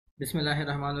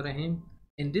Bismillahirrahmanirrahim.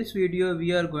 In this video,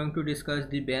 we are going to discuss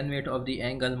the bandwidth of the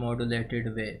angle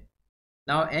modulated wave.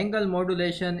 Now, angle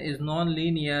modulation is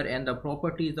non-linear and the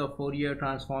properties of Fourier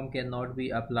transform cannot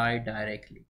be applied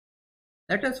directly.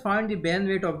 Let us find the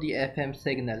bandwidth of the FM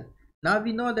signal. Now,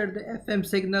 we know that the FM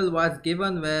signal was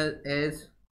given as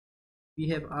we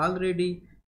have already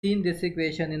seen this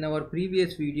equation in our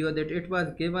previous video, that it was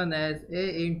given as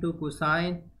A into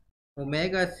cosine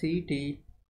omega ct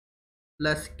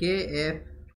plus kf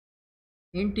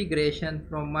integration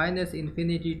from minus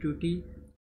infinity to t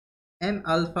m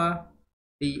alpha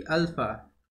d alpha.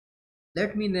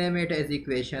 Let me name it as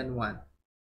equation 1.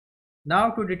 Now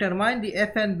to determine the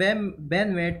Fn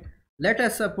bandwidth, let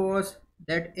us suppose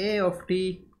that A of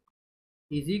t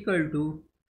is equal to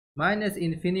minus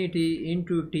infinity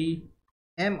into t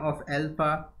m of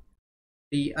alpha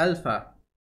d alpha.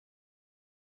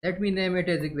 Let me name it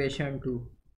as equation 2.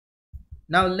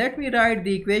 Now let me write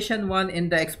the equation 1 in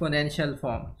the exponential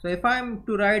form. So if I am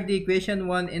to write the equation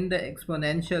 1 in the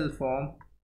exponential form,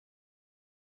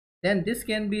 then this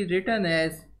can be written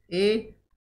as a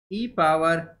e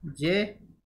power j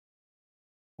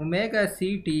omega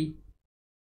ct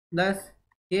plus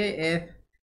kf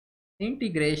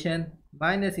integration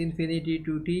minus infinity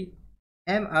to t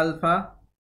m alpha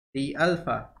d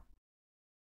alpha.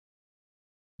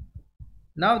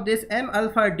 Now this m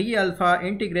alpha d alpha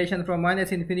integration from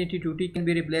minus infinity to t can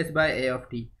be replaced by a of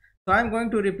t. So I am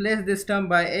going to replace this term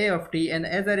by a of t, and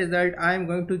as a result I am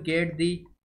going to get the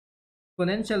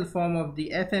exponential form of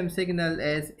the FM signal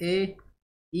as a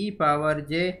e power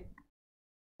j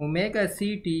omega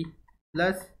ct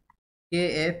plus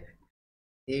kf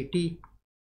at.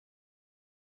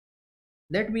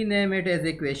 Let me name it as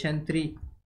equation 3.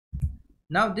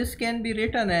 Now this can be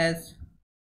written as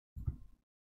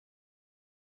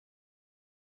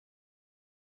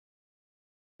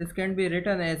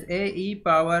a e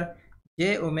power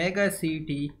j omega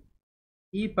ct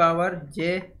e power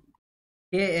j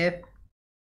kf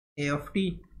a of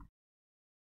t.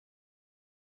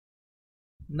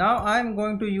 Now I am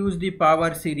going to use the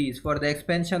power series for the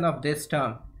expansion of this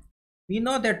term. We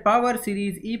know that power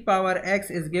series e power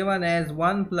x is given as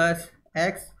 1 plus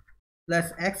x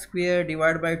square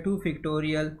divided by 2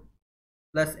 factorial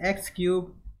plus x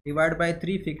cube divided by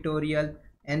 3 factorial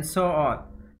and so on.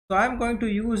 So I am going to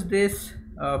use this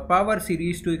power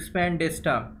series to expand this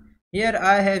term. Here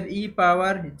I have e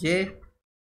power j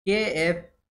kf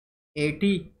at.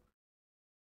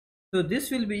 So this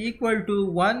will be equal to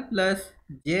 1 plus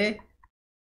j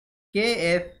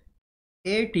kf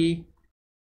at,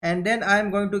 and then I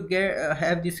am going to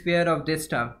have the square of this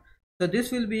term. So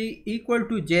this will be equal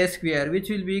to j square, which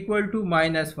will be equal to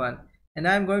minus 1, and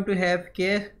I am going to have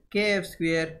kf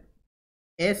square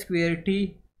a square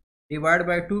t divided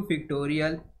by 2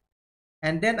 factorial,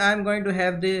 and then I am going to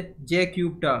have the j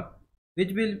cube term,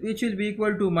 which will be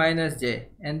equal to minus j,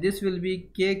 and this will be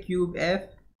k cube f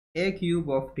a cube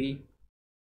of t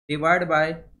divided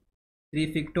by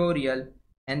 3 factorial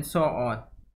and so on.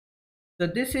 So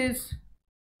this is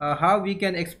how we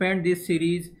can expand this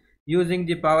series using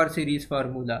the power series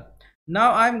formula.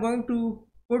 Now I am going to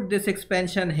put this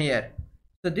expansion here.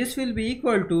 So this will be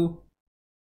equal to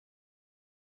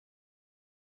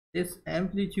this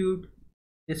amplitude,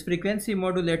 this frequency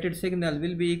modulated signal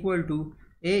will be equal to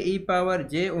a e power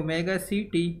j omega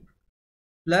ct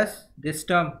plus this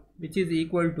term, which is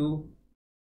equal to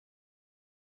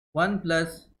 1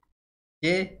 plus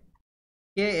j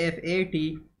kf at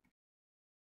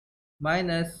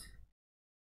minus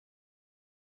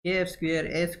kf square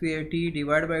a square t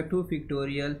divided by 2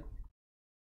 factorial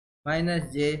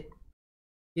minus j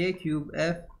k cube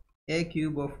f a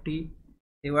cube of t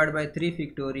divided by 3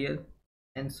 factorial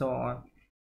and so on.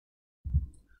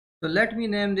 So let me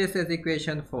name this as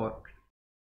equation 4.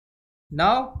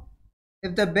 Now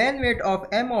if the bandwidth of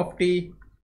m of t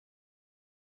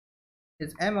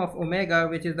is m of omega,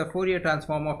 which is the Fourier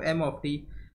transform of m of t,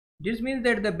 this means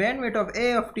that the bandwidth of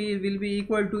a of t will be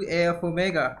equal to a of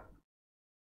omega.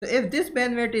 So if this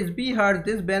bandwidth is b hertz,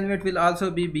 this bandwidth will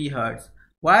also be b hertz.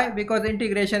 Why? Because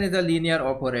integration is a linear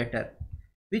operator,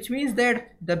 which means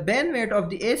that the bandwidth of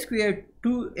the a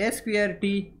square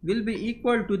t will be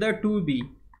equal to the 2b.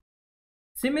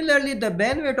 Similarly, the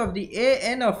bandwidth of the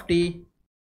an of t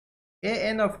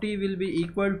will be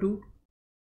equal to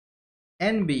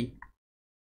nb.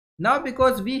 Now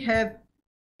because we have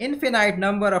infinite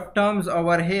number of terms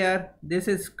over here, this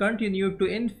is continued to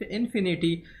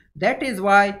infinity. That is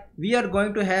why we are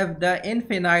going to have the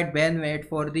infinite bandwidth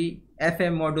for the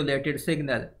FM modulated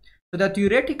signal. So the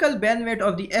theoretical bandwidth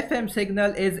of the FM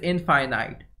signal is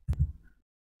infinite.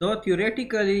 So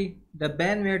theoretically, the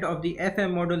bandwidth of the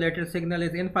FM modulated signal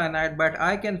is infinite, but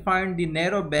I can find the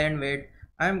narrow bandwidth.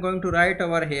 I am going to write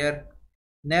over here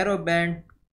narrow band.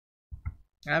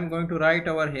 I am going to write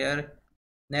over here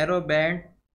narrow band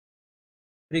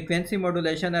frequency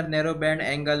modulation or narrow band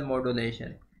angle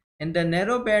modulation. In the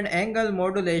narrow band angle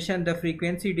modulation, the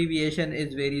frequency deviation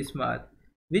is very small,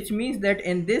 which means that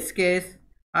in this case,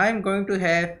 I am going to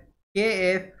have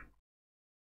kf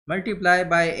multiplied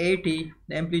by 80,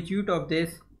 the amplitude of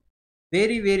this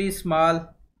very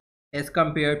small as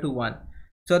compared to 1.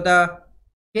 So the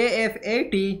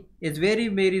kf80 is very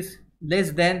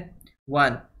less than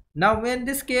 1. Now when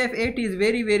this kf80 is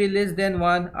very less than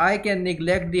 1, I can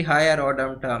neglect the higher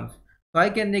order terms. So I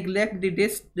can neglect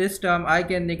this term, I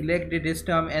can neglect this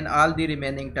term and all the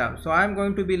remaining terms. So I am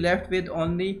going to be left with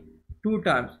only two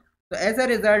terms. So as a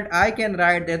result, I can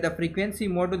write that the frequency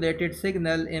modulated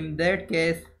signal in that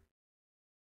case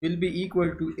will be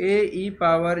equal to a e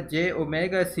power j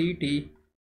omega ct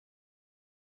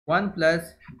 1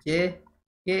 plus j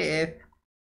kf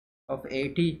of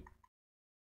 80.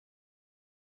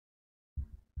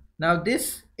 Now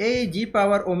this a g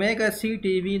power omega ct,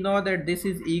 we know that this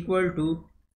is equal to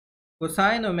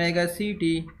cosine omega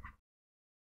ct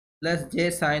plus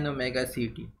j sine omega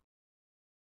ct.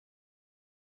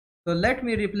 So let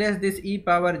me replace this e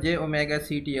power j omega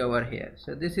ct over here.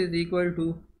 So this is equal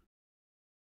to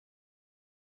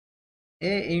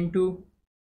a into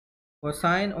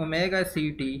cosine omega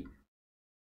ct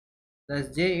plus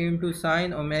j into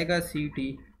sine omega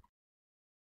ct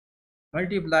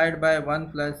multiplied by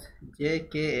 1 plus j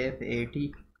kf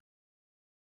 80.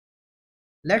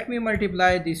 Let me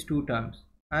multiply these two terms.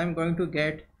 I am going to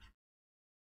get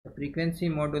the frequency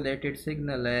modulated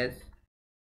signal as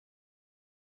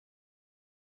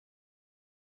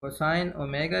cosine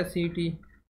omega ct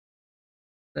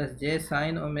plus j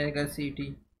sine omega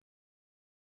ct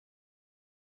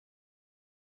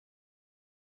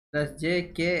plus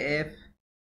j kf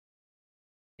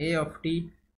a of t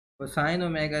cosine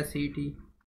omega ct,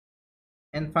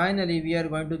 and finally we are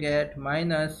going to get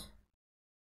minus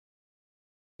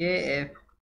kf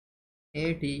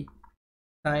 80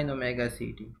 sine omega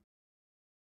ct.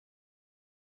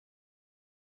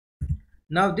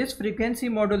 Now this frequency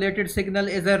modulated signal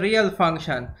is a real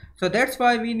function, so that's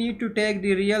why we need to take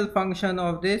the real function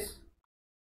of this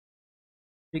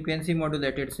frequency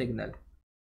modulated signal.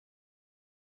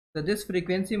 So this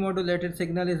frequency modulated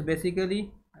signal is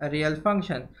basically a real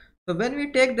function. So when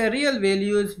we take the real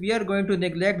values, we are going to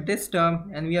neglect this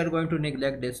term and we are going to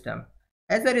neglect this term.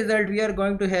 As a result, we are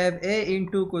going to have a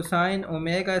into cosine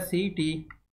omega ct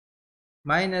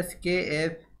minus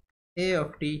kf a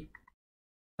of t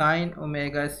sine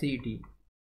omega ct.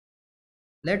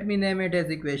 Let me name it as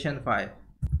equation 5.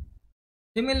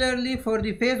 Similarly, for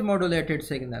the phase modulated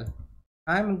signal,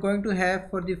 I am going to have,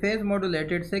 for the phase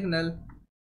modulated signal,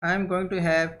 I am going to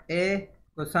have a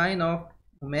cosine of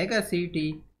omega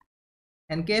ct.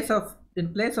 In place of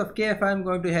kf, I am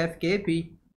going to have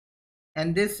kp,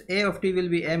 and this a of t will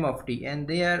be m of t, and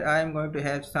there I am going to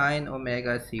have sine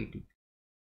omega ct.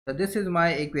 So this is my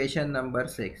equation number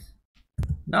 6.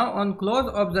 Now on close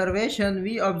observation,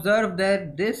 we observe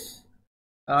that this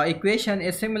equation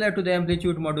is similar to the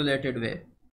amplitude modulated wave.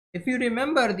 If you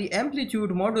remember, the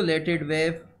amplitude modulated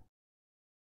wave,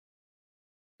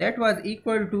 that was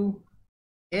equal to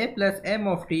a plus m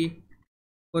of t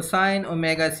cosine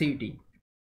omega ct.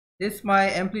 This my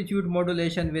amplitude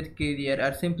modulation with carrier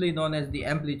are simply known as the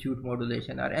amplitude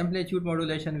modulation. Our amplitude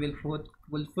modulation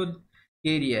will full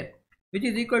carrier, which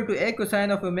is equal to a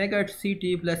cosine of omega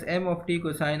ct plus m of t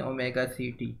cosine omega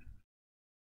ct.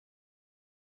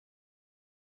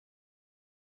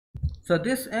 So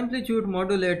this amplitude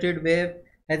modulated wave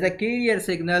has a carrier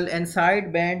signal and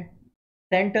sideband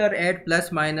center at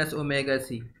plus minus omega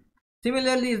c.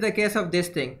 Similarly is the case of this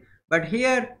thing, but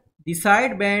here the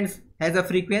sidebands has a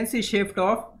frequency shift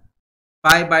of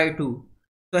pi by 2.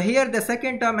 So here the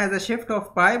second term has a shift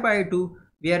of pi by 2,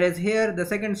 whereas here the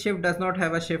second shift does not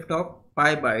have a shift of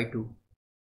pi by 2.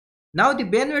 Now the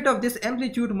bandwidth of this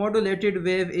amplitude modulated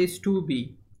wave is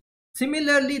 2b.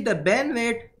 Similarly, the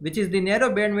bandwidth, which is the narrow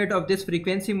bandwidth of this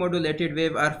frequency modulated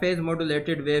wave or phase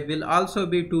modulated wave, will also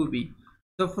be 2b.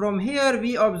 So from here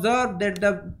we observe that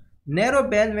the narrow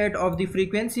bandwidth of the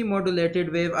frequency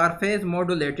modulated wave or phase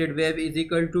modulated wave is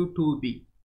equal to 2b.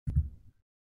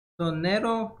 So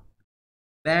narrow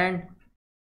band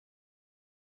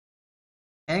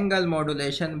angle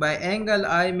modulation, by angle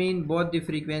I mean both the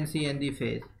frequency and the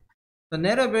phase. So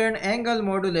narrow band angle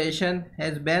modulation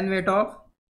has bandwidth of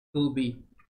 2b.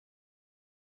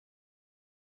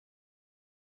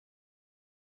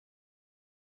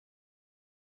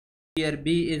 here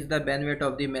B is the bandwidth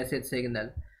of the message signal.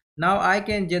 Now I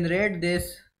can generate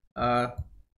this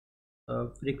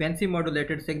frequency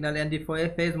modulated signal and the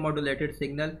phase modulated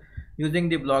signal using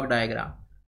the block diagram.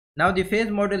 Now the phase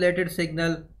modulated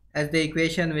signal as the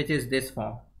equation, which is this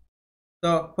form.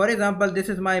 So for example, this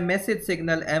is my message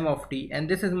signal m of t, and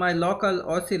this is my local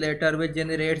oscillator which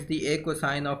generates the a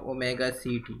cosine of omega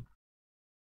ct.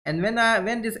 And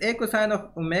when this a cosine of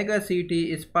omega ct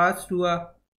is passed to a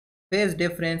phase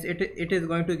difference, it is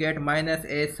going to get minus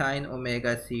a sine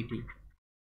omega ct.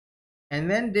 And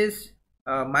when this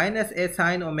minus a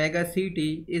sine omega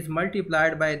ct is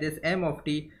multiplied by this m of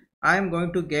t, I am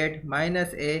going to get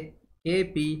minus a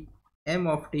kp m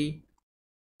of t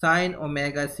sine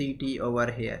omega ct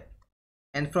over here.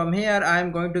 And from here I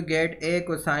am going to get a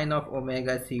cosine of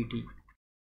omega ct.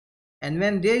 And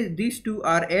when these two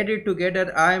are added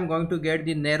together, I am going to get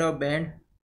the narrow band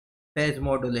phase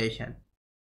modulation.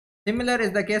 Similar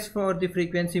is the case for the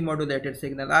frequency modulated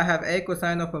signal. I have a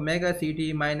cosine of omega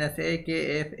ct minus a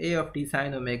kf a of t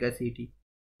sine omega ct,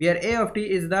 where a of t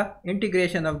is the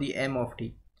integration of the m of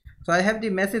t. So I have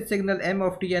the message signal m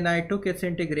of t and I took its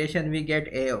integration, we get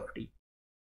a of t.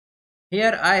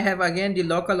 Here I have again the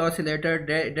local oscillator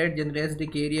that generates the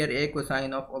carrier a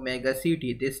cosine of omega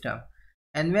ct, this term.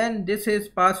 And when this is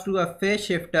passed to a phase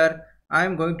shifter, I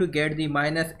am going to get the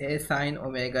minus a sine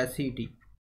omega ct.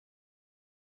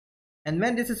 And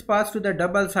when this is passed to the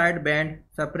double sideband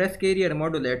suppressed carrier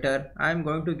modulator, I am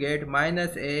going to get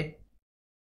minus a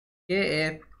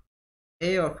kf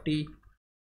a of t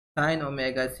sine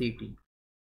omega ct.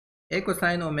 A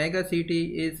cosine omega ct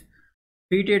is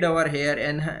repeated over here,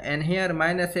 and here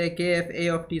minus a kf a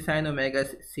of t sine omega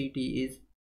ct is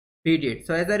repeated.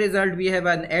 So as a result we have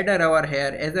an adder over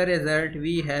here. As a result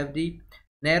we have the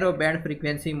narrow band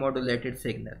frequency modulated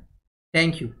signal.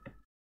 Thank you.